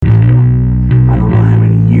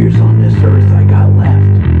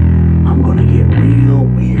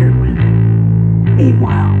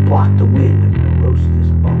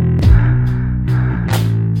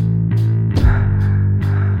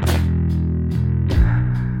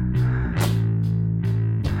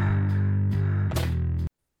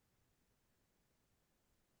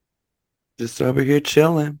Just over here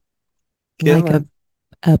chilling, Like a, killing.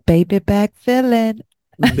 a baby back feeling.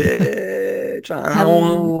 Bitch, I Hello.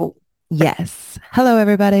 won't. Yes. Hello,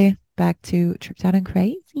 everybody. Back to Tripped Out and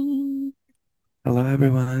Crazy. Hello,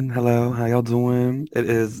 everyone. Hello, how y'all doing? It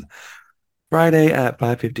is Friday at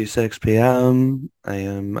 5:56 p.m. I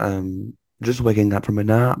am just waking up from a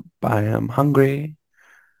nap. I am hungry,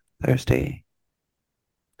 thirsty,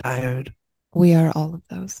 tired. We are all of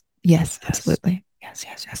those. Yes, Yes. absolutely. Yes,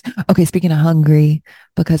 yes, yes. Okay, speaking of hungry,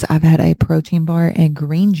 because I've had a protein bar and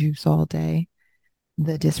green juice all day.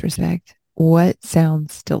 The disrespect. What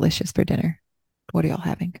sounds delicious for dinner? What are y'all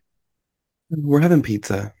having? We're having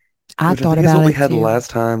pizza, I which I thought think is what about we it had too.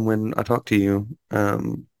 last time when I talked to you.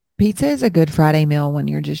 Pizza is a good Friday meal when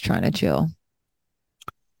you're just trying to chill.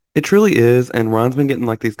 It truly is, and Ron's been getting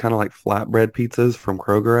like these kind of like flatbread pizzas from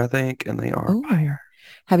Kroger, I think, and they are Oh, fire.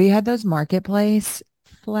 have you had those marketplace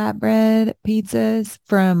flatbread pizzas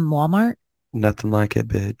from Walmart? Nothing like it,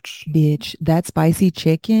 bitch. Bitch, that spicy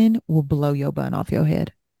chicken will blow your bun off your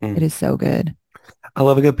head. It Mm. is so good. I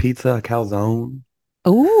love a good pizza, a calzone. I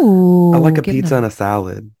like Oh, a getting pizza and them. a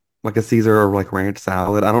salad, like a Caesar or like ranch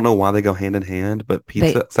salad. I don't know why they go hand in hand, but They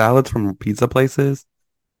pizza salads from pizza places,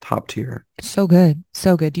 top tier. so good.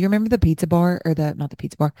 So good. Do you remember the pizza bar or the not the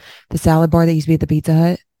pizza bar, the salad bar that used to be at the Pizza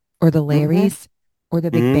Hut or the Hmm. Larry's or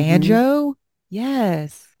the Big Hmm. Banjo?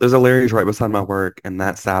 Yes. There's a Larry's right beside my work, and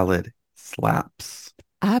that salad slaps.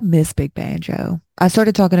 I miss Big Banjo. I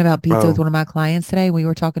started talking about pizza with Oh, one of my clients today. We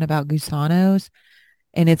were talking about Gusano's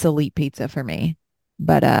and it's elite pizza for me.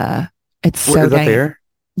 But it's where so is that dang there?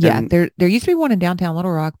 yeah, And there used to be one in downtown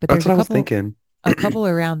Little Rock, but that's there's what I was thinking. a couple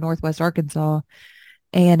around Northwest Arkansas.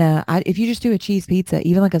 And if you just do a cheese pizza,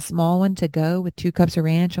 even like a small one to go with 2 cups of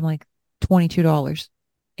ranch, I'm like $22.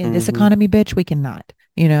 In this Hmm. economy, bitch, we cannot,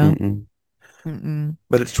 you know. Mm-mm. Mm-mm.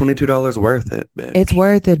 But it's $22 worth it, It's bitch.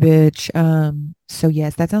 worth it, bitch. So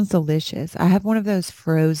yes, that sounds delicious. I have one of those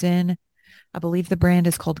frozen. I believe the brand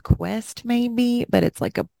is called Quest, maybe, but it's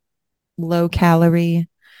like a low calorie,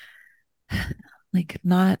 like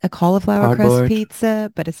not a cauliflower crust Cardboard.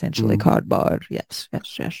 pizza, but essentially Mm. cardboard. Yes,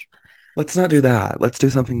 yes, yes. Let's not do that. Let's do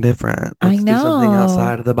something different. I Let's do something know.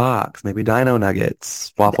 outside of the box. Maybe dino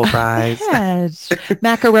nuggets, waffle fries. Yes.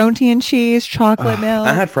 Macaroni and cheese, chocolate I milk.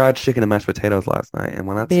 had fried chicken and mashed potatoes last night, and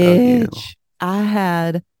when I tell you, Bitch, I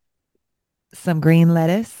had some green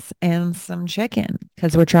lettuce and some chicken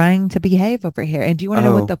because we're trying to behave over here. And do you want to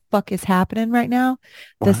know what oh, the fuck is happening right now?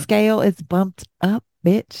 The what? scale is bumped up,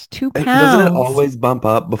 bitch, two Doesn't it pounds. always bump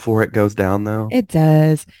up before it goes down, though? It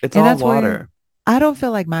does. It's And all that's where water. I don't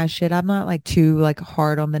feel like my shit. I'm not like too like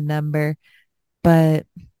hard on the number, but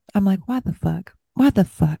I'm like, why the fuck? Why the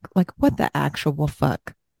fuck? Like, what the actual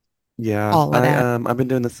fuck? Yeah, All of that. I've been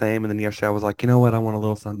doing the same, and then yesterday I was like, you know what? I want a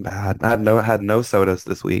little something bad. I had no sodas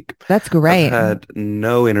this week. That's I've great. had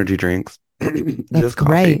no energy drinks, That's just coffee.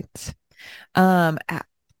 great. Um, a-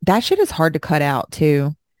 that shit is hard to cut out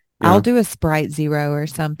too. I'll Yeah. do a Sprite Zero or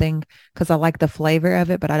something because I like the flavor of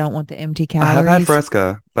it, but I don't want the empty I have had calories.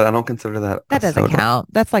 Fresca, but I don't consider that a That doesn't soda.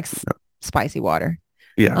 count. That's like No. spicy water.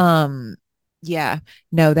 Yeah. Um, yeah,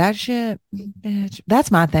 no, that shit, bitch,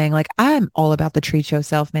 that's my thing. Like, I'm all about the treat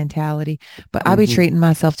yourself mentality, but I be Hmm. treating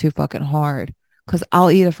myself too fucking hard because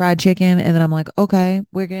I'll eat a fried chicken and then I'm like, okay,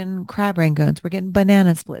 we're getting crab rangoons, we're getting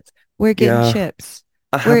banana splits, we're getting Yeah. chips.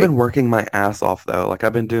 I have We're been working my ass off though. Like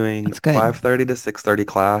I've been doing That's good. 5:30 to 6:30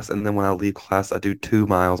 class, and then when I leave class, I do 2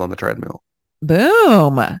 miles on the treadmill.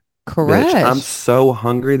 Boom. Bitch, I'm Crush. so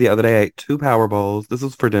hungry. The other day I ate two power bowls. This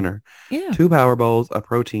was for dinner. Yeah. Two power bowls, a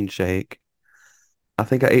protein shake. I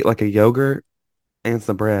think I ate like a yogurt and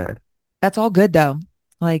some bread. That's all good though.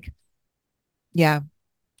 Like, yeah.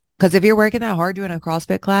 Because if you're working that hard doing a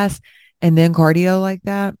CrossFit class and then cardio like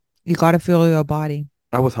that, you got to feel your body.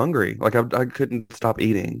 I was hungry. Like I couldn't stop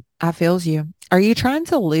eating. I feels you. Are you trying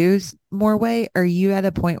to lose more weight? Or are you at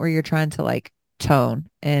a point where you're trying to like tone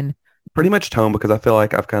and Pretty much tone because I feel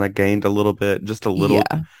like I've kind of gained a little bit, just a little,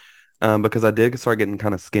 yeah. because I did start getting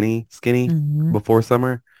kind of skinny Hmm. before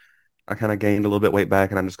summer. I kind of gained a little bit weight back,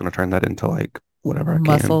 and I'm just gonna turn that into like whatever I can.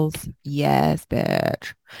 Muscles. Yes,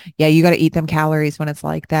 bitch. Yeah, you got to eat them calories when it's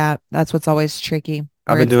like that. That's what's always tricky,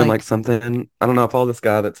 I've where been it's doing like like, something. I don't know if all this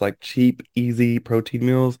guy that's like cheap, easy protein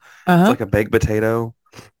meals. It's uh-huh, like a baked potato.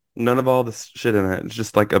 None of all this shit in it. It's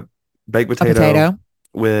just like a baked a potato potato.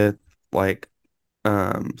 with like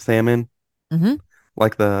salmon, Hmm.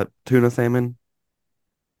 like the tuna salmon,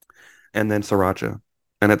 and then sriracha.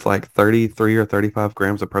 And it's like 33 or 35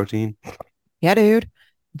 grams of protein. Yeah, dude.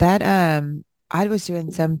 That I was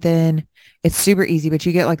doing something. It's super easy, but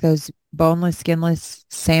you get like those boneless, skinless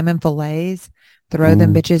salmon fillets, throw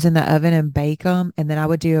them Mm. bitches in the oven and bake them. And then I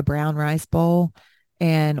would do a brown rice bowl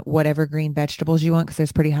and whatever green vegetables you want because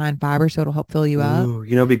there's pretty high in fiber, so it'll help fill you up.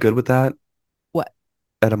 Ooh, be good with that? What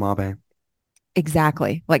Edamame.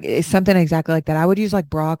 exactly? Like it's something exactly like that. I would use like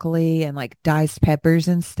broccoli and like diced peppers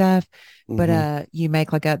and stuff. But Hmm. you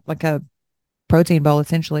make like a protein bowl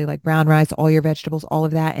essentially, like brown rice, all your vegetables, all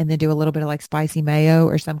of that, and then do a little bit of like spicy mayo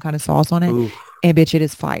or some kind of sauce on it. Ooh, And bitch, it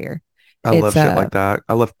is fire. I It's love shit like that.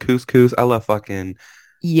 I love couscous. I love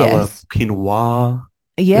yes. quinoa,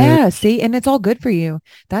 Yeah, bitch. see, and it's all good for you.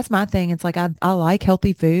 That's my thing. It's like I like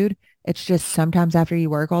healthy food. It's just sometimes after you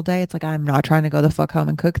work all day, it's like I'm not trying to go the fuck home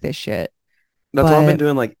and cook this shit. That's why I've been But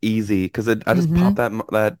doing like easy because I just pop mhm,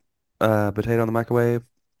 that potato in the microwave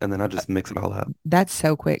and then I just mix it all up. that's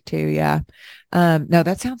so quick too. Yeah. No,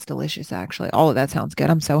 that sounds delicious actually. All of that sounds good.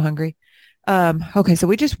 I'm so hungry. Okay, so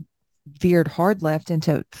we just veered hard left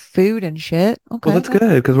into food and shit. Well, Okay, that's well,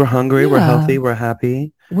 good because we're hungry, we're yeah. healthy, we're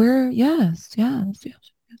happy. We're yes.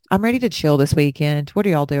 I'm ready to chill this weekend. What are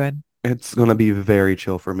y'all doing? It's gonna be very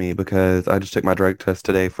chill for me because I just took my drug test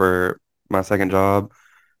today for my second job,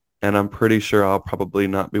 and I'm pretty sure I'll probably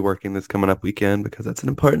not be working this coming up weekend because that's an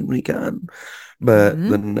important weekend, but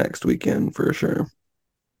the Hmm. next weekend for sure.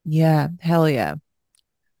 Yeah, hell yeah.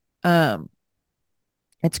 Um,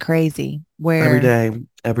 it's crazy Every where day,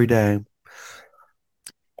 every day.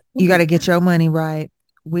 you got to get your money right.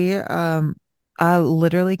 We I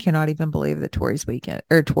literally cannot even believe that Tori's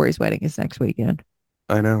wedding is next weekend.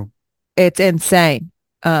 I know. It's insane.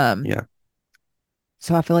 Um, Yeah.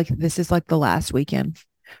 so I feel like this is like the last weekend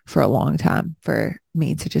for a long time for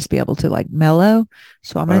me to just be able to like mellow.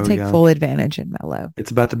 So I'm gonna Oh take yeah. full advantage and mellow.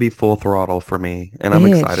 It's about to be full throttle for me, and I'm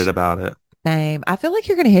excited Bitch, about it. same. I feel like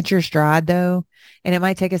you're gonna hit your stride though, and it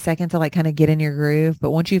might take a second to like kind of get in your groove.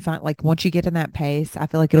 But once you get in that pace, I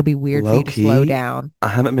feel like it'll be weird for Low you to slow key, down. I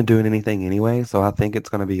haven't been doing anything anyway, so I think it's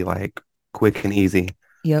gonna be like quick and easy.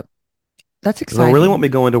 Yep, that's Because I really won't exciting. be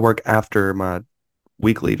going to work after my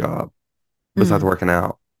weekly job, besides Mm. working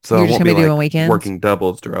out. So I You're just won't gonna be be doing like weekends. working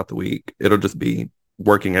doubles throughout the week. It'll just be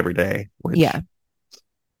working every day, which, Yeah.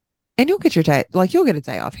 And you'll get your day, like you'll get a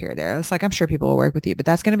day off here or there. It's like I'm sure people will work with you, but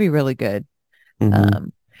that's going to be really good. hmm.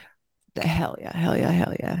 Um, hell yeah, hell yeah,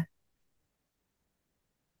 hell yeah.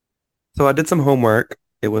 So I did some homework.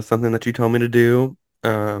 It was something that you told me to do.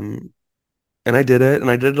 Um, and I did it,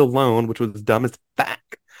 and I did it alone, which was dumb as fuck.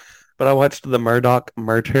 But I watched the Murdaugh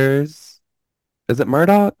Murders. Is it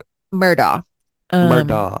Murdaugh? Murdaugh. Um,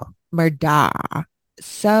 Murdaugh. Murdaugh.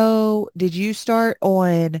 So, did you start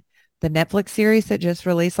on the Netflix series that just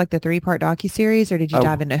released, like the three-part docu-series, or did you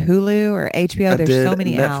dive Oh, into Hulu or HBO? I There's did so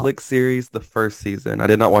many out. Netflix series the first season. I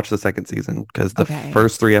did not watch the second season because the Okay.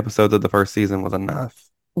 first three episodes of the first season was enough.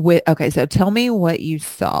 Okay, so tell me what you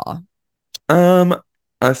saw. Um,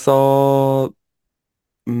 I saw,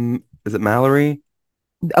 is it Mallory?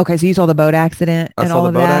 Okay, so you saw the boat accident I and saw all the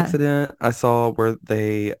of boat that. accident. I saw where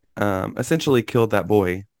they essentially killed that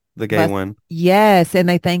boy, the gay But one. yes, and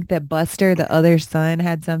they think that Buster, the other son,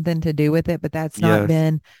 had something to do with it, but that's not Yes.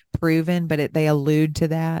 been proven. But they allude to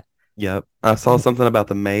that. Yep. I saw something about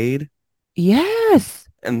the maid, Yes.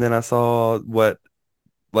 and then I saw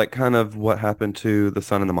kind of what happened to the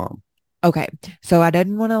son and the mom. Okay. So I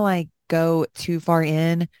didn't want to like go too far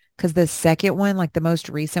in because the second one, like the most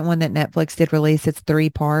recent one that Netflix did release, it's three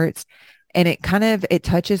parts. And it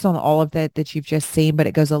touches on all of that you've just seen, but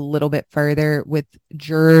it goes a little bit further with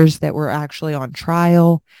jurors that were actually on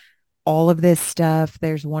trial, all of this stuff.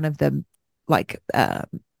 There's one of them like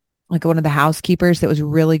like one of the housekeepers that was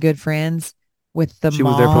really good friends with the She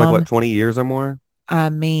was there for like what, mom. 20 years or more? I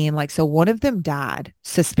mean, like, so one of them died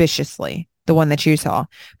suspiciously, the one that you saw.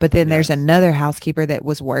 But then there's Yes. another housekeeper that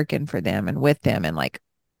was working for them and with them and like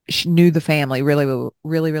she knew the family really,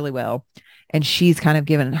 really, really well. And she's kind of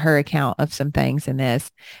given her account of some things in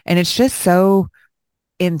this. And it's just so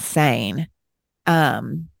insane.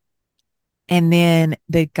 Um, and then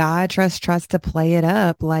the guy tries to play it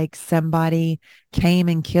up like somebody came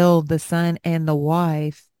and killed the son and the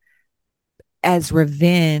wife as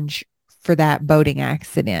revenge for that boating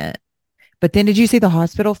accident. But then did you see the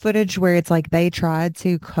hospital footage where it's like they tried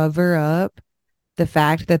to cover up the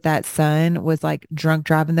fact that that son was like drunk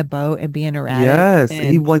driving the boat and being erratic Yes.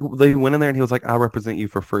 He and like they went in there and he was like, I represent you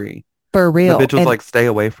for free. for And the real. bitch was And like, stay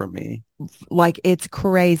away from me. like it's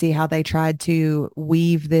crazy how they tried to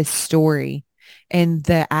weave this story. And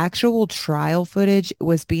the actual trial footage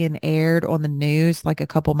was being aired on the news like a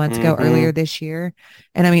couple months ago earlier Hmm. this year.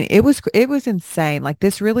 And I mean, it was insane. Like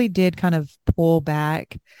this really did kind of pull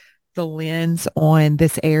back the lens on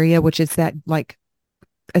this area, which is that like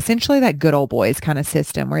essentially that good old boys kind of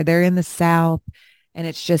system where they're in the South And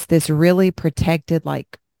it's just this really protected,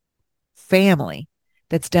 like, family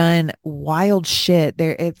that's done wild shit.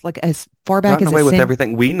 There, it's like as far back Gotten as a away with sin.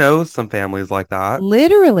 everything. We know some families like that.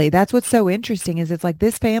 Literally, that's what's so interesting is it's like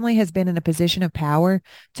this family has been in a position of power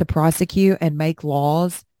to prosecute and make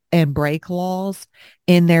laws and break laws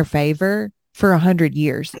in their favor for 100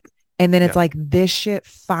 years. And then it's Yeah. like this shit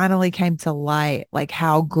finally came to light, like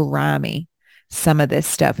how grimy some of this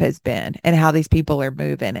stuff has been and how these people are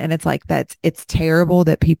moving. And it's like it's terrible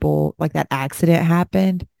that people like that accident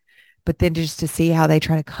happened, but then just to see how they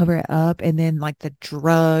try to cover it up and then like the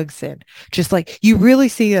drugs and just like you really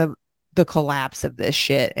see the collapse of this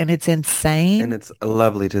shit and it's And insane. it's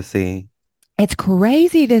lovely to see. It's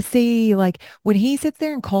crazy to see like when he sits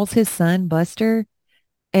there and calls his son Buster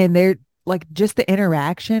and they're like just the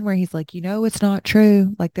interaction where he's like, it's not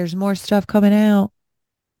true. Like there's more stuff coming out.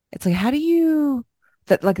 It's like, how do you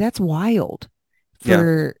that like that's wild Yeah.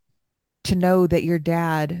 for to know that your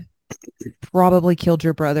dad probably killed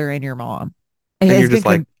your brother and your mom. It And has you're been just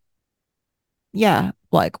like, yeah,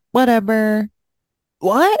 like whatever.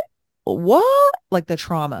 What? What? Like the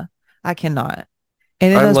trauma. I cannot.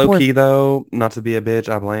 And then I'm those low poor, key though, not to be a bitch.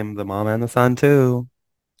 I blame the mom and the son too.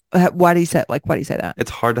 why do you say that?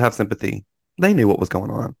 It's hard to have sympathy. They knew what was going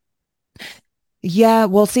on. Yeah,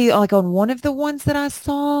 well, see, like on one of the ones that I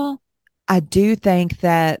saw, I do think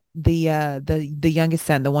that the youngest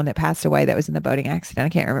son, the one that passed away that was in the boating accident, I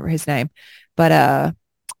can't remember his name, but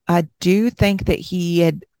I do think that he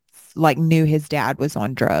had like knew his dad was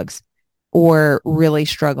on drugs or really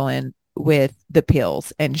struggling with the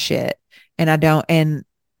pills and shit. And I don't, and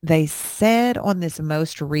they said on this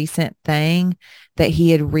most recent thing that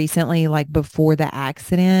he had recently, like before the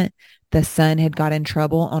accident, the son had got in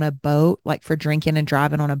trouble on a boat, like for drinking and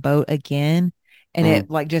driving on a boat again. And Mm. it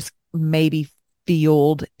like just maybe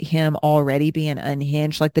fueled him already being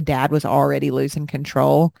unhinged. Like the dad was already losing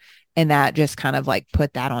control. And that just kind of like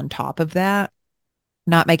put that on top of that.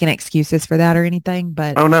 Not making excuses for that or anything,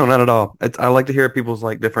 but Oh no, not at all. I like to hear people's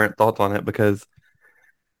like different thoughts on it because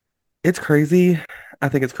it's crazy. I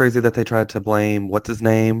think it's crazy that they tried to blame what's his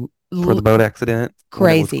name for the l- boat accident when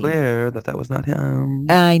it was crazy. clear that that was not him.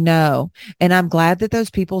 I know. And I'm glad that those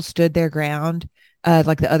people stood their ground,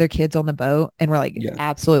 like the other kids on the boat, and were like, Yeah.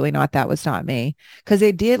 absolutely not. That was not me. Because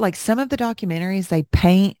they did, like some of the documentaries, they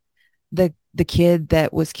paint the kid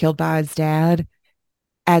that was killed by his dad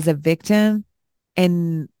as a victim.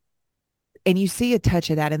 And and you see a touch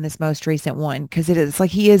of that in this most recent one because it is like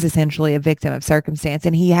he is essentially a victim of circumstance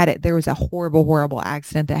and he had it there was a horrible horrible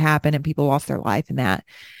accident that happened and people lost their life in that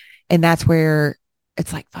and that's where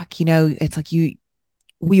it's like fuck it's like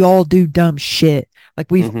we all do dumb shit. Like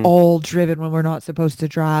we've Hmm. all driven when we're not supposed to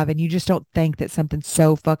drive, and you just don't think that something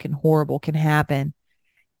so fucking horrible can happen.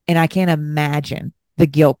 And I can't imagine the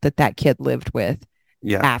guilt that that kid lived with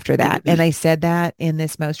Yeah. after that. And they said that in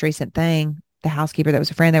this most recent thing, the housekeeper that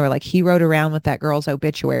was a friend, they were like, he rode around with that girl's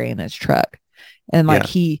obituary in his truck. And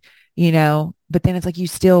like Yeah. but then it's like you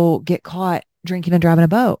still get caught drinking and driving a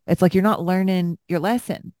boat. It's like you're not learning your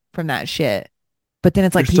lesson from that shit. But then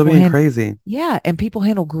it's You're like still being crazy. yeah, and people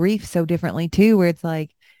handle grief so differently too, where it's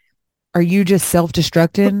like, are you just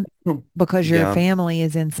self-destructing because your Yeah. family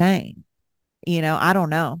is insane? I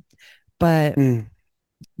don't know. But Mm.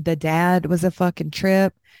 the dad was a fucking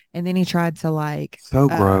trip. And then he tried to like So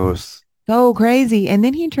uh gross. go crazy. And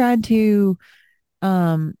then he tried to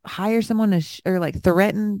hire someone to or like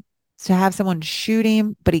threaten to have someone shoot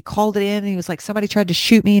him, but he called it in and he was like, somebody tried to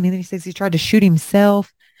shoot me, and then he says he tried to shoot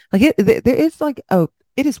himself. Like there is like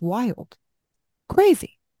it is wild.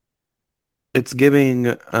 Crazy. It's giving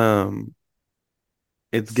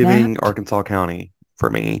it's giving Snapped. Arkansas County for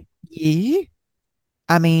me. Yeah.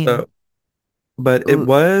 I mean, So, but it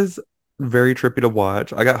was very trippy to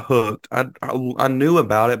watch. I got hooked. I knew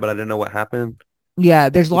about it, but I didn't know what happened. yeah,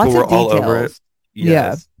 there's People lots of were all over it. details. Yeah.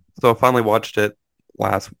 Yes. So I finally watched it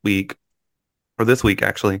last week or this week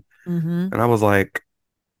actually, Mm-hmm. and I was like,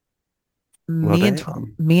 well, me and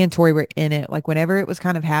damn. me and Tori were in it. Like whenever it was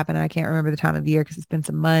kind of happening, I can't remember the time of year because it's been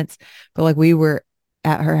some months, but like we were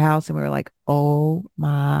at her house and we were like, oh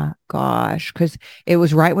my gosh. Cause it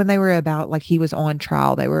was right when they were about like he was on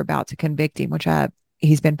trial. They were about to convict him,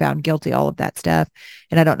 he's been found guilty, all of that stuff.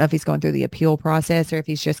 And I don't know if he's going through the appeal process or if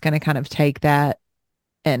he's just going to kind of take that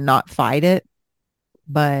and not fight it.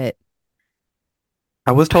 But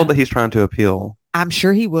I was told that he's trying to appeal. I'm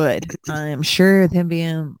sure he would. I'm sure of him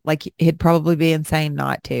being like he'd probably be insane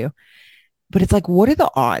not to. But it's like, what are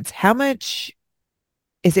the odds? How much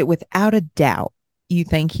is it without a doubt you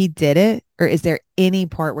think he did it? Or is there any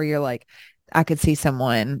part where you're like, I could see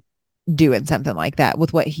someone doing something like that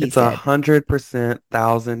with what he It's a said? 100%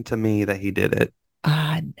 thousand to me that he did it.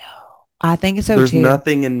 know. I think so There's too.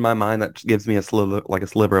 nothing in my mind that gives me a sliver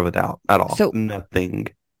of a doubt at all. So Nothing.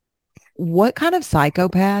 what kind of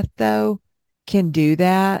psychopath though can do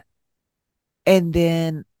that and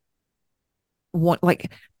then want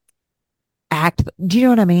like act, do you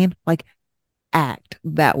know what I mean? Like act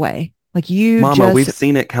that way. Like you Mama, just, we've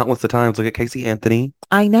seen it countless of times. Look at Casey Anthony.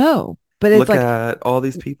 I know, but it's Look like at all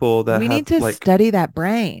these people that we need have to like, study that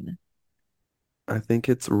brain. I think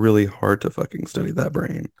it's really hard to fucking study that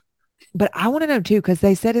brain. But I want to know too, because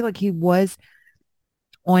they said it like he was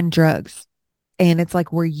on drugs. And it's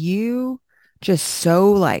like, were you just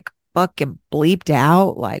so like fucking bleeped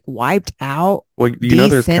out, like wiped out, Well,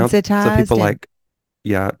 there's counts of people desensitized? And like,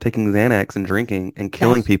 yeah, taking Xanax and drinking and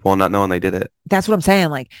killing that's people and not knowing they did it. that's what I'm saying.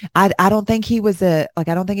 Like, I don't think he was a like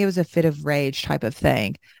I don't think it was a fit of rage type of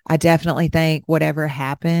thing. I definitely think whatever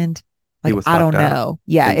happened, He like was I fucked don't up know.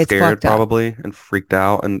 Yeah, and it's scared fucked up. probably and freaked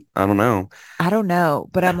out. And I don't know. I don't know.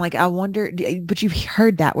 But I'm like, I wonder, but you've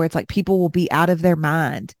heard that where it's like people will be out of their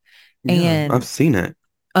mind Yeah, I've and seen it.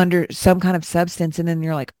 under some kind of substance, and then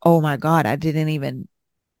you're like, oh my God, I didn't even,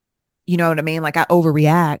 you know what I mean? Like I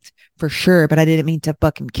overreact for sure, but I didn't mean to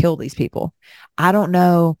fucking kill these people. I don't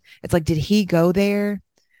know. It's like, did he go there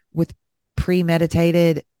with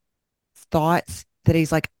premeditated thoughts that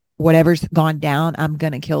he's like, whatever's gone down, I'm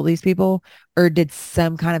going to kill these people? Or did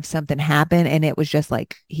some kind of something happen and it was just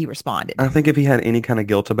like he responded? I think if he had any kind of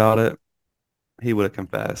guilt about it, he would have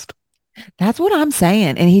confessed. That's what I'm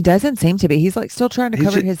saying. And he doesn't seem to be. He's like still trying to He's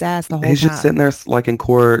cover just his ass the whole he's just time. sitting there like in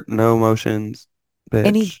court, no emotions,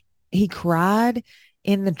 And bitch. he cried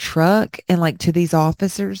in the truck and like to these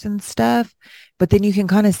officers and stuff. But then you can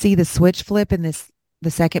kind of see the switch flip in this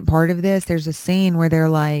the second part of this. There's a scene where they're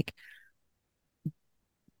like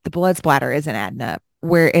the blood splatter isn't adding up.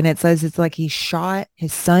 Where and it says it's like he shot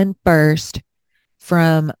his son first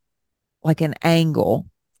from like an angle.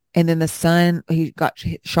 And then the son, he got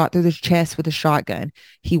shot through the chest with a shotgun.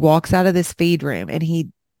 He walks out of this feed room and he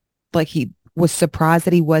was surprised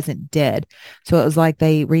that he wasn't dead. So it was like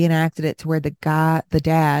they reenacted it to where the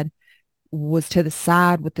dad was to the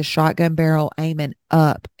side with the shotgun barrel aiming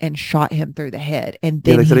up and shot him through the head. And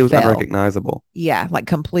Yeah, then they said he he was fell. unrecognizable. Yeah, like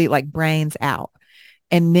complete, like brains out.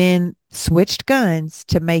 And then switched guns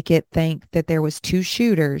to make it think that there was two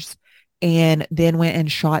shooters and then went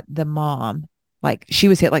and shot the mom. Like she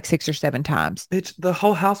was hit like 6 or 7 times. Bitch, the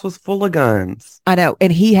whole house was full of guns. I know.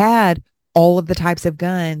 And he had all of the types of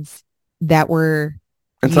guns that were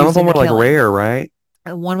And some of used them in the were like killing. rare, right?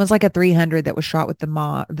 One was like a 300 that was shot with the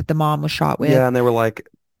mom that the mom was shot with. Yeah, and they were like,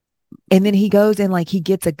 And then he goes and like he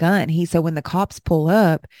gets a gun. So when the cops pull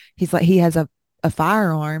up, he's like he has a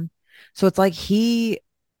firearm. So it's like he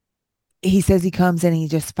says he comes in and he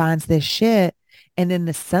just finds this shit. And then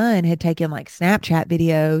the son had taken like Snapchat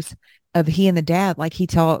videos of he and the dad. Like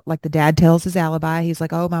like the dad tells his alibi. He's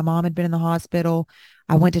like, oh, my mom had been in the hospital.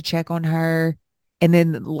 I went to check on her. And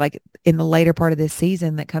then like in the later part of this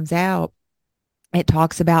season that comes out, it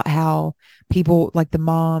talks about how people like the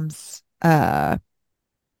mom's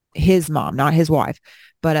his mom, not his wife,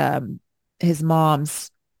 but his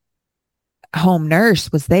mom's home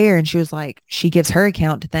nurse was there and she was like, she gives her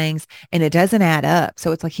account to things and it doesn't add up.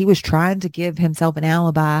 So it's like he was trying to give himself an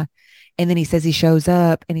alibi. And then he says he shows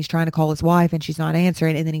up and he's trying to call his wife and she's not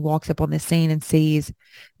answering. And then he walks up on this scene and sees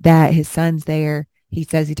that his son's there. He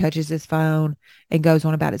says he touches his phone and goes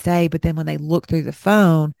on about his day. But then when they look through the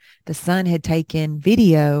phone, the son had taken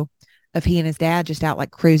video of he and his dad just out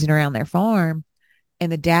like cruising around their farm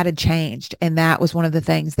and the dad had changed. And that was one of the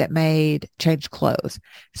things that made change clothes.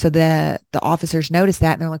 So the officers noticed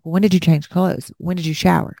that and they're like, well, when did you change clothes? When did you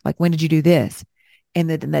shower? Like, when did you do this? And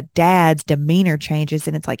the dad's demeanor changes.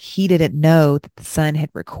 And it's like he didn't know that the son had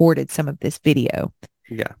recorded some of this video.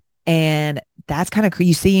 yeah. And that's kind of,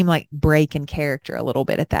 you see him like break in character a little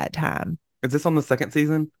bit at that time. Is this on the second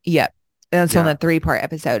season? Yep. That's on Yeah. the 3-part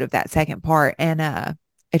episode of that second part. And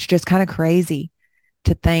it's just kind of crazy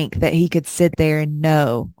to think that he could sit there and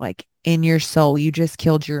know, like in your soul, you just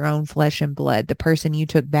killed your own flesh and blood, the person you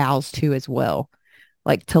took vows to as well,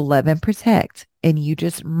 like to love and protect, and you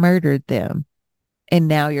just murdered them. And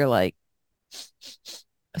now you're like,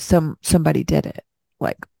 somebody did it.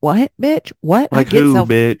 Like, what, bitch? What? I Like get who, self.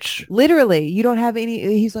 bitch? Literally, you don't have any.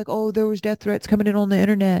 He's like, oh, there was death threats coming in on the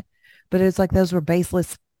internet, but it's like those were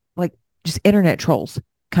baseless, like just internet trolls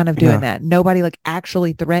kind of doing Yeah. that. Nobody like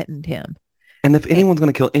actually threatened him. And if And anyone's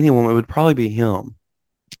gonna kill anyone, it would probably be him.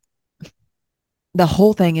 the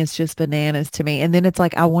whole thing is just bananas to me. And then it's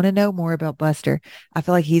like, I want to know more about Buster. I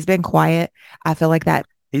feel like he's been quiet. I feel like that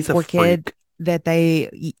He's a poor kid freak. that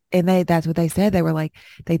that's what they said. They were like,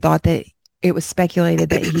 they thought that it was speculated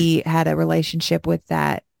that he had a relationship with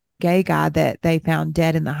that gay guy that they found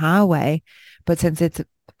dead in the highway. But since it's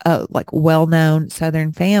a like well-known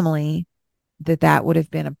Southern family, that would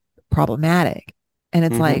have been a problematic. And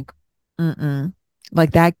it's Hmm. like, mm-mm.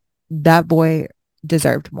 Like that boy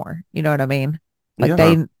deserved more. You know what I mean? Like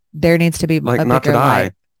Yeah. there needs to be Like a not to bigger die.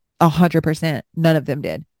 light. 100%. None of them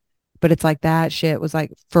did. But it's like that shit was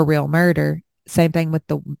like for real murder. Same thing with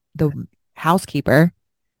the housekeeper.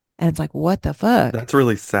 And it's like, what the fuck? That's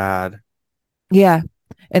really sad. Yeah.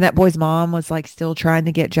 And that boy's mom was like still trying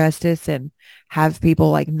to get justice and have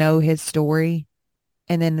people like know his story.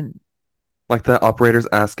 And then, Like the operator's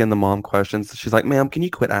asking the mom questions. She's like, ma'am, can you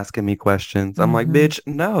quit asking me questions? I'm like, mm-hmm, bitch,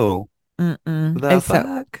 no. The it's so,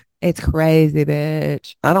 fuck? it's crazy,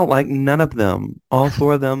 bitch. I don't like none of them. All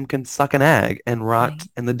four of them can suck an egg and rot I,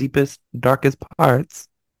 in the deepest, darkest parts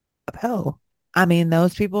of hell. I mean,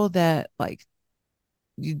 those people that like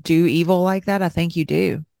you do evil like that, I think you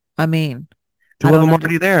do. I mean, I Two of don't them under,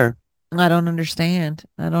 already there. I don't understand.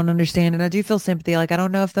 I don't understand. And I do feel sympathy. Like, I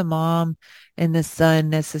don't know if the mom and the son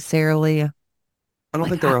necessarily I don't like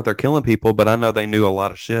think they were out there killing people, but I know they knew a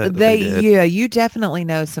lot of shit that they did. yeah, you definitely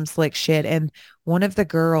know some slick shit. And one of the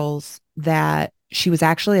girls that she was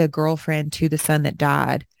actually a girlfriend to the son that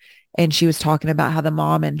died. And she was talking about how the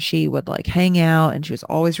mom and she would like hang out and she was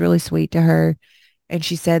always really sweet to her. And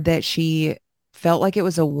she said that she felt like it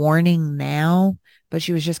was a warning now, but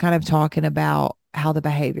she was just kind of talking about how the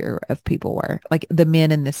behavior of people were, like the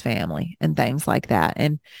men in this family and things like that.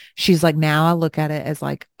 And she's like, now I look at it as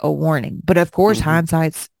like a warning. But of course, Hmm.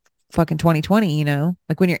 hindsight's fucking 2020, you know?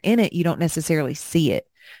 Like when you're in it, you don't necessarily see it.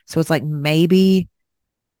 So it's like maybe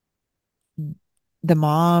the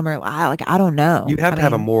mom or I don't know. You have I to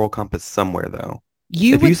have a mean, moral compass somewhere, though.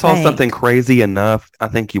 you If you would saw something think. crazy enough, I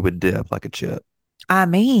think you would dip like a chip. I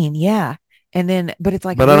mean, yeah. And then, but it's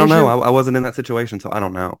like, But I don't where's know. your I wasn't in that situation, so I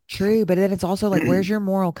don't know. true? But then it's also like, where's your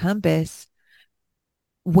moral compass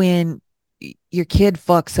when your kid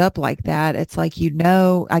fucks up like that? It's like, you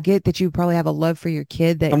know, I get that you probably have a love for your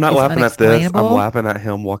kid that I'm not is laughing at this. I'm unexplainable. laughing at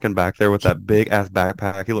him walking back there with that big ass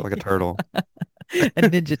backpack. He looked like a turtle. A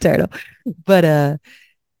Ninja Turtle. But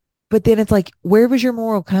but then it's like, where was your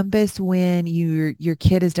moral compass when your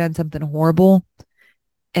kid has done something horrible?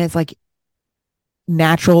 And it's like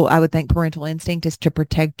natural, I would think parental instinct is to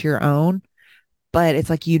protect your own, but it's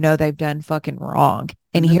like, you know, they've done fucking wrong.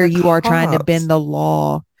 And And then here they're you are trying to bend cops. the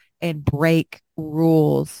law and break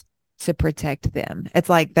rules to protect them. It's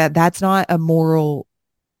like that's not a moral,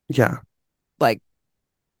 Yeah, like,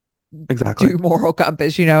 exactly. due moral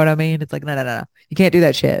compass. You know what I mean? It's like, no, no, no, no. You can't do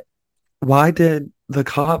that shit. Why did the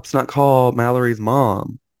cops not call Mallory's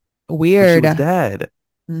mom when she Weird. was dead?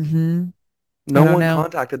 Mm-hmm. I No don't one know.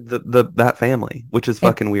 contacted the that family, which is And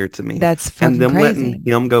fucking weird to me. that's And fucking them crazy. letting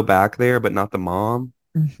him go back there, but not the mom,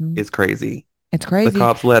 Mm-hmm. is crazy. It's The crazy.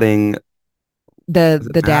 cops letting, is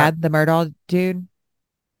it The Matt? dad, the Murdaugh dude.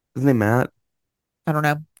 Isn't it Matt? I don't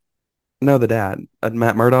know. No, the dad.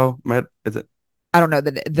 Matt Murdaugh? Matt, is it? I don't know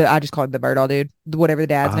the I just called him the Murdaugh dude. Whatever the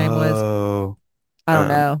dad's name was. Oh, I don't um,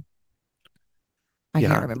 know. I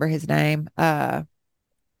can't yeah. remember his name. He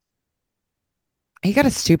got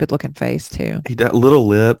a stupid looking face too. He got little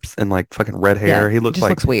lips and like fucking red Yeah, hair. He looks just like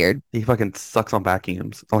looks weird. he fucking sucks on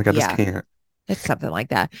vacuums. I'm like, I just Yeah, can't. it's something like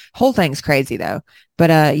that. Whole thing's crazy though.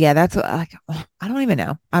 But yeah, that's like I don't even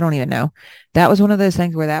know. I don't even know. That was one of those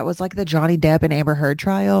things where that was like the Johnny Depp and Amber Heard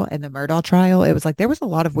trial and the Murdaugh trial. It was like there was a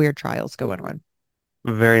lot of weird trials going on.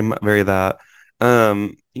 Very that.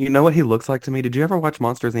 You know what he looks like to me? Did you ever watch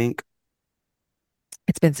Monsters Inc.?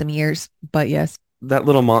 It's been some years, but yes. That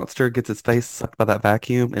little monster gets his face sucked by that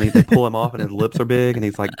vacuum, and they pull him off, and his lips are big, and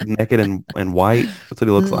he's like naked and white. That's what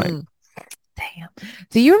he looks like. Mm, damn.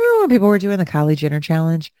 Do you remember when people were doing the Kylie Jenner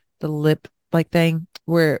challenge, the lip like thing,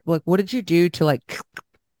 where like what did you do to like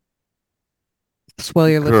swell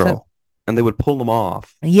your lips up? Girl. And they would pull them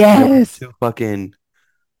off, and they would have Yes. two fucking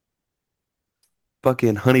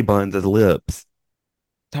honey buns as lips,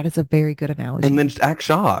 That is a very good and analogy. then just act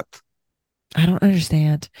shocked. I don't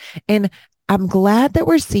understand. And I'm glad that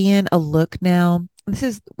we're seeing a look now.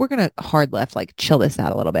 We're gonna hard left, like chill this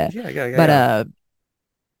out a little bit. Yeah, yeah, yeah, But yeah.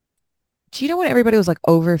 do you know when everybody was like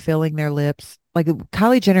overfilling their lips? Like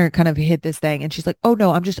Kylie Jenner kind of hit this thing and she's like, oh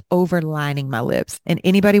no, I'm just overlining my lips. And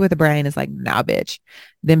anybody with a brain is like, nah, bitch.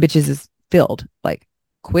 Them bitches is filled. Like,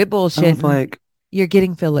 quit I was bullshitting. like, You're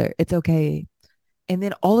getting filler. It's okay. And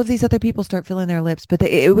then all of these other people start filling their lips, but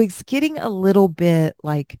it was getting a little bit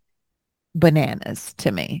like bananas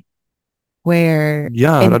to me. Where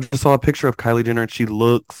yeah, I and just saw a picture of Kylie Jenner, and she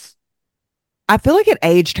looks. I feel like it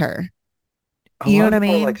aged her. A You know lot what of I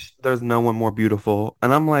people are like, mean? there's no one more beautiful,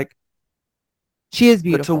 and I'm like, She is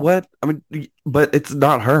But to beautiful. what? I mean, but it's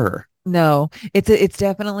not her. No, it's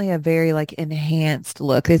definitely a very like enhanced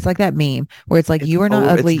look. It's like that meme where it's like you are not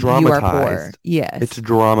It's ugly, you are poor. dramatized. It's Yes.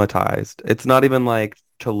 dramatized. It's not even like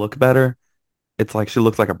to look better. It's like she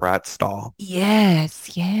looks like a Bratz stall.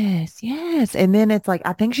 Yes, yes, yes. And then it's like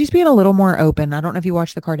I think she's being a little more open. I don't know if you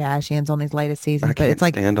watch the Kardashians on these latest I seasons, but it's can't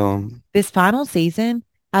like stand them. this final season,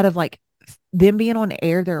 out of like them being on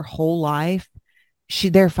air their whole life,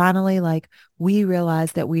 they're finally like, we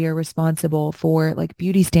realize that we are responsible for like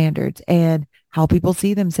beauty standards and how people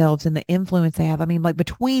see themselves and the influence they have. I mean, like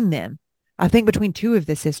between them, I think between two of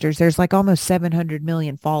the sisters, there's like almost 700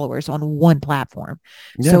 million followers on one platform.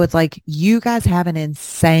 So Yeah. it's like you guys have an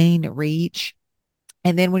insane reach.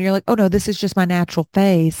 And then when you're like, oh no, this is just my natural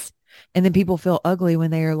face. And then people feel ugly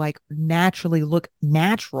when they are like naturally look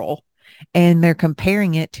natural and they're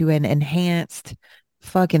comparing it to an enhanced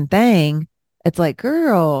fucking thing. It's like,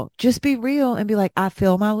 girl, just be real and be like, I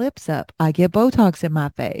fill my lips up. I get Botox in my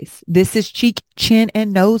face. This is cheek, chin,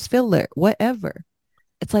 and nose filler, whatever.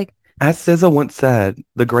 It's like, As SZA once said,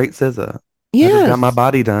 the great SZA, I just got my yes,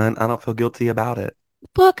 body done. I don't feel guilty about it.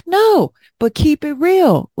 fuck no, but keep it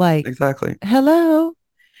real. Like, Exactly. hello.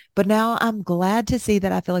 But now I'm glad to see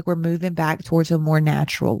that I feel like we're moving back towards a more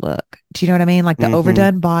natural look. Do you know what I mean? Like the Hmm.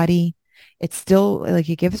 overdone body, it's still like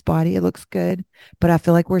it gives body, it looks good, but I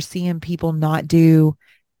feel like we're seeing people not do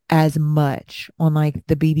as much on like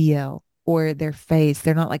the BBL or their face.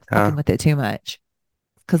 They're not like fucking Yeah. with it too much.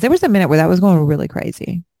 Because there was a minute where that was going really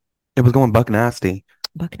crazy. It was going buck nasty.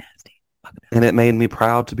 Buck nasty. Buck And nasty. it made me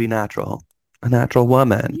proud to be natural. A natural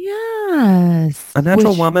woman. Yes. A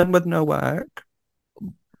natural Which, woman with no work.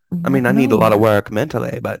 I mean, I need a no lot of work. work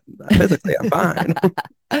mentally, but physically I'm fine.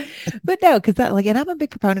 But no, because that like, and I'm a big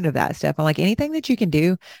proponent of that stuff. I'm like anything that you can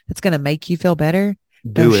do that's gonna make you feel better.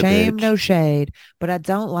 No Do it, shame, bitch. no shade. But I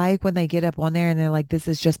don't like when they get up on there and they're like, "This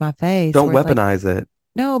is just my face." Don't Where it's like, weaponize it.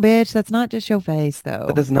 "No, bitch, that's not just your face, That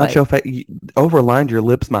though. does not Like show face. Overlined your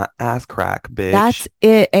lips, my ass crack, that's bitch.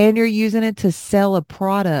 it, and you're using it to sell a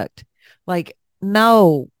product. Like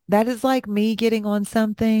no, that is like me getting on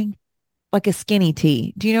something like a skinny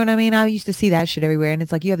tea. Do you know what I mean? I used to see that shit everywhere. And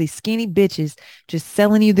it's like you have these skinny bitches just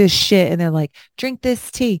selling you this shit. And they're like, drink this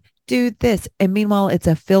tea, do this. And meanwhile, it's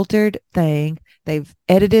a filtered thing. They've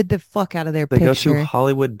edited the fuck out of their They go to picture.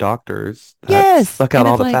 Hollywood doctors that Yes. suck out And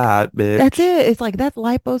all it's the like, fat, that's bitch. it. It's like that's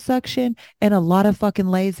liposuction and a lot of fucking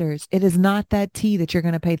lasers. It is not that tea that you're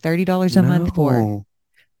going to pay $30 a month for. No.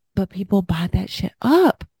 But people buy that shit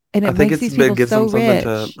up. And I it think makes it's these it people gives so them something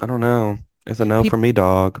to, rich. I don't know. It's a no Pe- for me,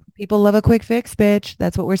 dog. People love a quick fix, bitch.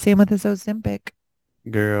 That's what we're seeing with this Ozempic.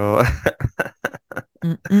 Girl.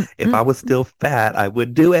 If Mm-mm-mm. I was still fat, I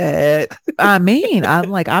would do it. I mean, I'm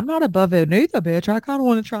like, I'm not above it neither, bitch. I kind of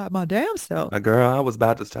want to try it my damn self. Girl, I was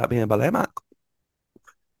about to stop being bulimic.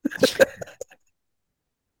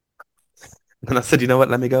 And I said, you know what?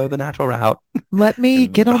 Let me go the natural route Let me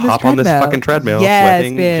and get on this hop on this treadmill. fucking treadmill, Yes,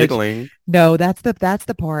 sweating, bitch. jiggling. No, that's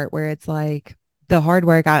the part where it's like the hard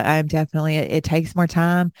work. I'm definitely it takes more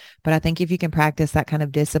time, but I think if you can practice that kind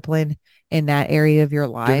of discipline in that area of your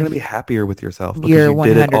You're gonna be life, happier with yourself because you're you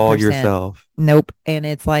did it all 100%. yourself. Nope. And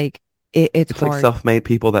it's like it's It's like hard. self-made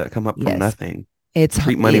people that come up from Yes, nothing it's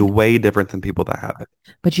treat money it. way different than people that have it.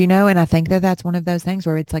 But you know, and I think that that's one of those things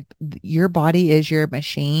where it's like your body is your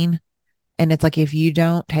machine. And it's like if you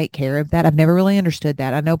don't take care of that, I've never really understood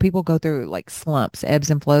that. I know people go through like slumps, ebbs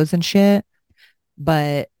and flows and shit,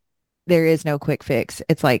 but there is no quick fix.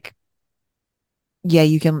 It's like, yeah,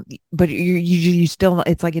 you can, but you still,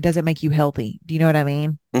 it's like it doesn't make you healthy. Do you know what I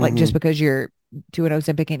mean? Like just Hmm. because you're doing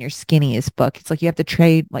Ozempic and you're skinny as fuck, it's like you have to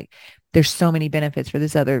trade. Like there's so many benefits for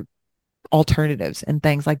this other alternatives and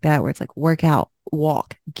things like that, where it's like work out,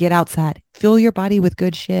 walk, get outside, fill your body with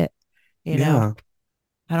good shit. You know, Yeah.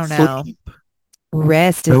 I don't know. Sleep.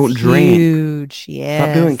 Rest is Don't drink. huge.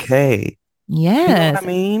 Stop doing Yes. K. You know what I Yes.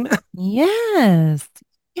 mean? Yes.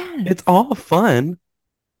 It's Yes. all fun,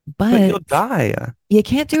 but But you'll die. you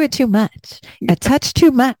can't do it too much. A touch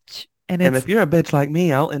too much. And And it's if you're a bitch like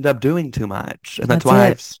me, I'll end up doing too much. And that's that's why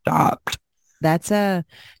it. I've stopped. That's a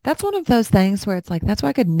that's one of those things where it's like that's why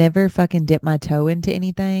I could never fucking dip my toe into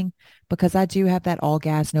anything because I do have that all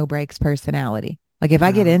gas, no brakes personality. Like if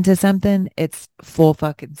I get Yeah. into something, it's full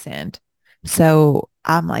fucking send. So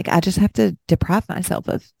I'm like, I just have to deprive myself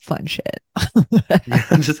of fun shit.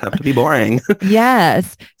 I just have to be boring.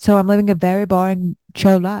 Yes. So I'm living a very boring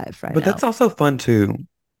chill life right But now. that's also fun too.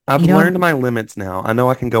 I've You know, learned my limits now. I know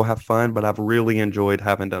I can go have fun, but I've really enjoyed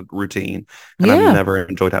having a routine. And I've yeah, never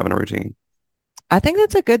enjoyed having a routine. I think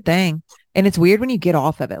that's a good thing. And it's weird when you get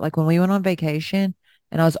off of it. Like when we went on vacation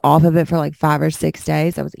and I was off of it for like 5 or 6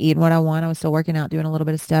 days. I was eating what I want. I was still working out, doing a little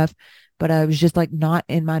bit of stuff, but I was just like not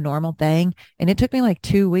in my normal thing. And it took me like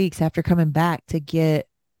 2 weeks after coming back to get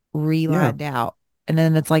Yeah. relined out. And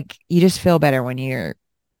then it's like you just feel better when you're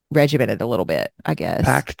regimented a little bit, I guess.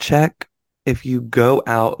 Fact check. If you go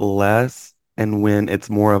out less and when it's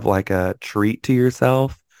more of like a treat to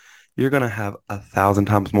yourself, you're going to have 1,000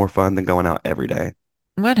 times more fun than going out every day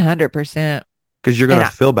 100%. because you're going And to I,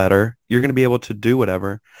 feel better. You're going to be able to do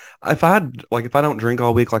whatever. If I don't drink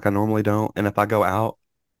all week like I normally don't, and if I go out,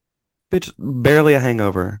 bitch, barely a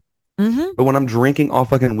hangover. mhm. But when I'm drinking all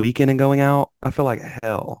fucking weekend and going out, I feel like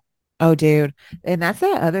hell. Oh, dude. And that's the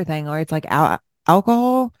other thing where it's like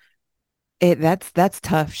alcohol. That's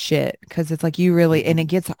tough shit because it's like you really, and it Mhm.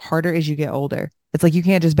 gets harder as you get older. It's like you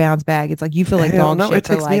can't just bounce back. It's like you feel like Hell dog no, it shit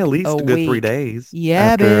for takes me at like a least a good three week. days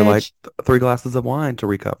Yeah, after like bitch. 3 glasses of wine to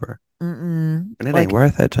recover. Mm-mm. And it ain't Like,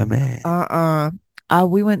 worth it to me. uh-uh.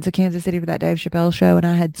 We went to Kansas City for that Dave Chappelle show, and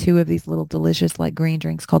I had two of these little delicious like green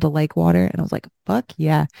drinks called a lake water, and I was like, "Fuck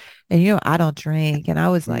yeah!" And I don't drink, and I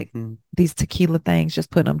was like, Hmm. these tequila things, just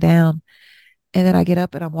putting them down. And then I get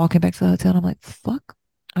up and I'm walking back to the hotel and I'm like, fuck,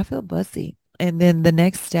 I feel bussy. And then the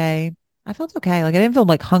next day, I felt okay. Like I didn't feel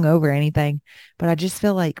like hungover or anything, but I just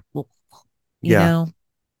feel like, you Yeah. know,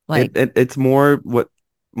 like, It's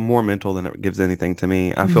more mental than it gives anything to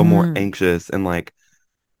me. I feel more mhm, anxious and like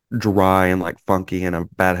dry and like funky in a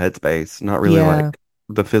bad headspace, not really yeah, like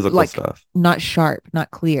the physical like stuff. not sharp,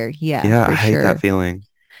 not clear. Yeah, Yeah, I for hate that sure. feeling.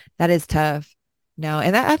 That is tough. No,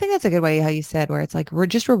 and I think that's a good way how you said where it's like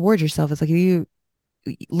just reward yourself. It's like you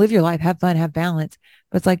live your life, have fun, have balance,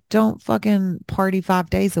 but it's like don't fucking party 5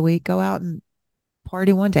 days a week. Go out and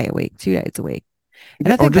party one day a week, 2 days a week. And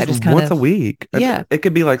Yeah, I or think that just just kind once a of, week. yeah, It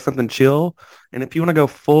could be like something chill. And if you want to go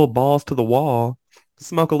full balls to the wall,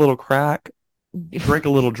 smoke a little crack, drink a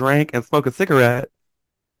little drink, and smoke a cigarette,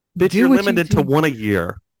 bitch, do you're what you limited to do. one a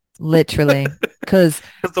year. Literally, because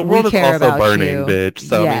Because the we world is care also about burning, you. bitch.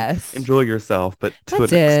 So I mean, Yes, enjoy yourself, but to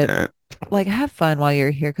that's an it. extent. Like, have fun while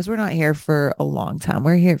you're here because we're not here for a long time.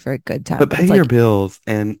 We're here for a good time. But But pay it's your like, bills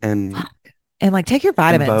fuck. And like, take your and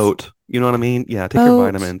vitamins. vote. You know what I mean? Yeah, take your Vote,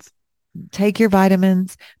 vitamins. take your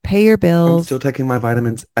vitamins, pay your I'm bills. still taking my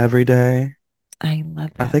vitamins every day. I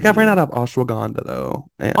love I that think for I've ran you. out of ashwagandha though,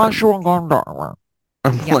 and Ashwagandha.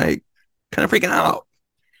 I'm Yum. like kind of freaking out.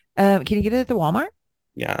 Can you get it at the Walmart?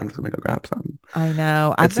 Yeah, I'm just gonna go grab some. I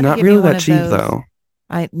know. I'm It's gonna not get me really one that of cheap those. though.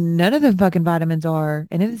 I none of them fucking vitamins are,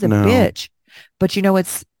 and it is a No. bitch. But you know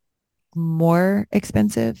what's more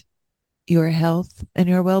expensive? Your health and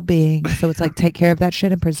your well-being. So it's like take care of that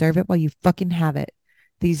shit and preserve it while you fucking have it.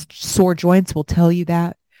 These sore joints will tell you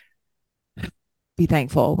that. Be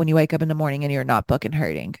thankful when you wake up in the morning and you're not fucking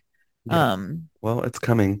hurting. Yeah. Um, Well, it's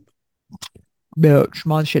coming. Bitch,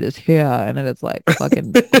 my shit is here and it is like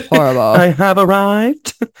fucking horrible. I have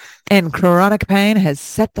arrived. And chronic pain has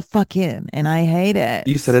set the fuck in and I hate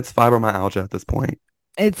You said it. it's fibromyalgia at this point.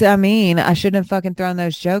 I mean, I shouldn't have fucking thrown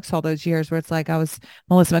those jokes all those years where it's like I was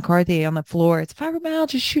Melissa McCarthy on the floor. It's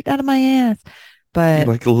fibromyalgia shooting out of my ass. You're But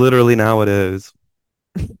like literally now it is.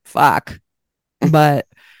 fuck. But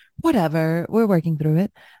whatever. We're working through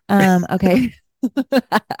it. Okay.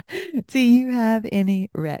 Do you have any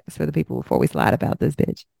recs for the people before we slide about this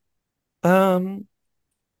bitch? Um,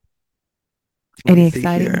 let me Any see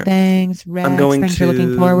exciting here. things, I'm recs, going things you're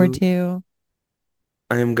looking forward to to?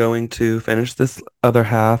 I am going to finish this other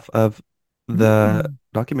half of the Mm,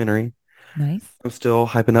 documentary. nice. I'm still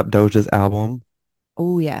hyping up Doja's album.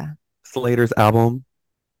 Oh yeah. Slater's album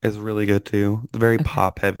is really good too. It's very Okay.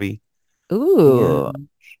 pop heavy. Ooh, And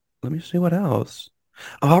let me see what else.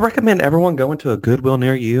 Oh, I recommend everyone going to a Goodwill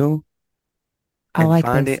near you I and like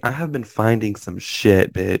this. I have been finding some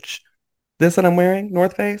shit, bitch. This that I'm wearing,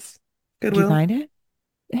 North Face, Did you Goodwill, find it?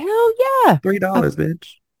 Hell yeah. $3, I,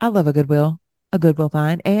 bitch. I love a Goodwill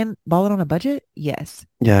find, and balling on a budget. Yes.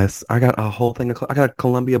 Yes, I got a whole thing I got a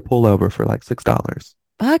Columbia pullover for like $6.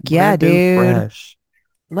 Fuck yeah, Brand new, dude. fresh.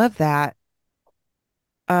 Love that.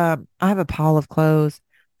 I have a pile of clothes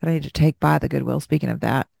that I need to take by the Goodwill. Speaking of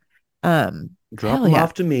that, Drop hell them yeah.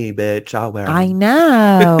 off to me, bitch. I'll wear I them.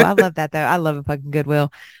 know. I love that though. I love a fucking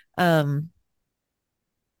Goodwill. Um,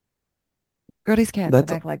 girl, these cats that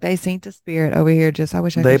That's act like they seen the spirit over here. Just, I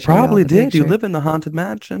wish I They could show y'all probably the did. You picture. live in the haunted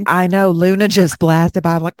mansion. I know Luna just blasted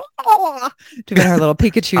by. I'm like, oh, doing her little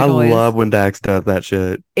Pikachu I noise. love when Dax does that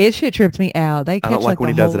shit. It shit tripped me out. They I don't catch like like when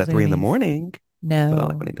the he does it whole at 3 in the zoomies. morning, but I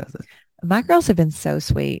like No, when he does it. my girls have been so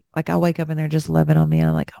sweet. Like I wake up and they're just loving on me. And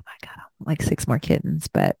I'm like, oh my God, I want like six more kittens.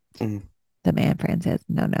 But Mm. the man friend says,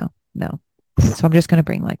 no, no, no. So I'm just going to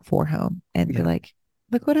bring like four home and be Yeah. like,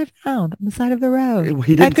 look what I found on the side of the road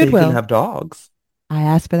He at didn't say he couldn't Goodwill. have dogs. I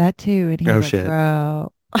asked for that too. And he's Oh like, shit.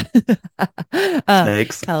 girl. uh,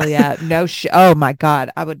 Snakes. hell yeah. No shit. Oh my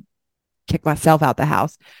God. I would kick myself out the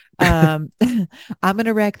house. I'm going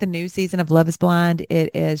to wreck the new season of Love is Blind.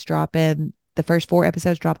 It is dropping. The first four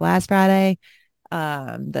episodes dropped last Friday.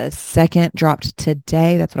 The second dropped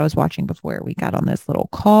today. That's what I was watching before we got on this little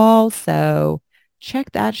call. So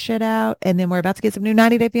check that shit out. And then we're about to get some new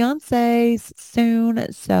 90 Day Fiancés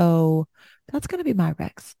soon. So that's going to be my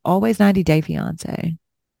Rex. Always 90 Day Fiancé.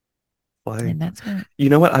 Like, And that's going you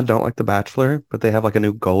know what? I don't like The Bachelor, but they have like a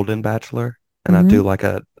new Golden Bachelor, to, and I do like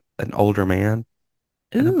a an older man,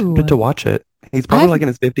 and I'm tempted ooh, to watch it. He's probably I've, like in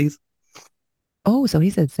his 50s. oh, so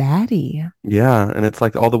he's a zaddy. Yeah, and it's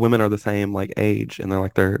like all the women are the same like age, and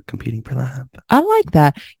they're competing for that. I like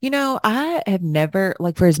that. I have never,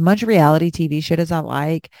 like, for as much reality TV shit as I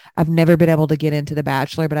like, I've never been able to get into The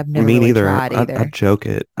Bachelor, but I've never Me really neither. tried I either. joke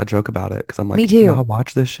it. I joke about it because I'm Me like, too. y'all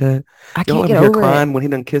watch this shit. I Y'all can't over get here over it. crying when he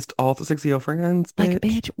done kissed all the six of your friends, Like, bitch.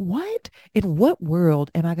 bitch, what? In what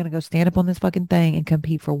world am I going to go stand up on this fucking thing and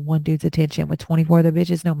compete for one dude's attention with 24 other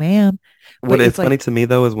bitches? No, ma'am. What But is it's like, funny to me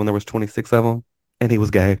though is when there was 26 of them and he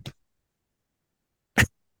was gay.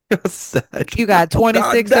 It was sad. you got Oh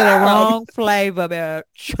god 26 of the damn. wrong flavor,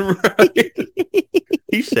 bitch. Right.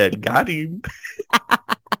 He said got him.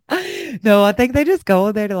 No, I think they just go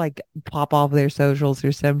in there to like pop off their socials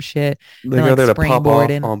or some shit They and go like there to pop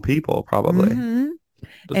off springboarding. on people, probably. Mm-hmm.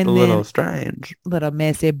 Just a And little then strange. little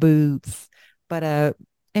messy boots. But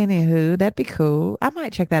anywho, that'd be cool. I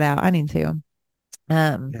might check that out. I need to.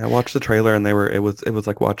 Um, Yeah, I watched the trailer and it was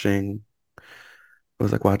like watching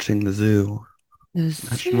the zoo. the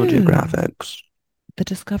National zoo, Geographics. the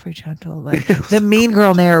Discovery Channel, like It the was Mean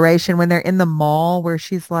Girl narration when they're in the mall where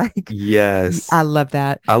she's like, I Yes. love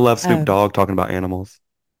that. I love Snoop Um, Dogg talking about animals.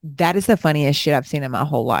 that is the funniest shit I've seen in my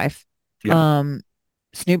whole life. Yeah. Um,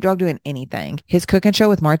 Snoop Dogg doing anything. His cooking show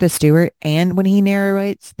with Martha Stewart and when he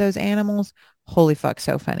narrates those animals, holy fuck,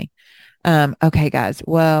 so funny. Okay, guys.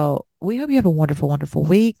 Well, we hope you have a wonderful, wonderful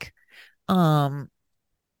week. Um,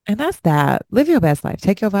 and that's that. Live your best life.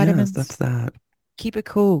 Take your Yes, vitamins. that's that. Keep it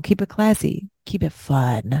cool. Keep it classy. Keep it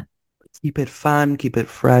fun. Keep it fun, keep it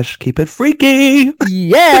fresh, keep it freaky.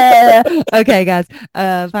 Yeah. Okay, guys.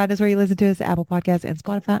 Find us where you listen to us, Apple Podcasts and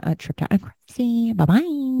Spotify. Trip to Crazy. Bye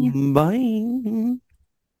bye. Bye.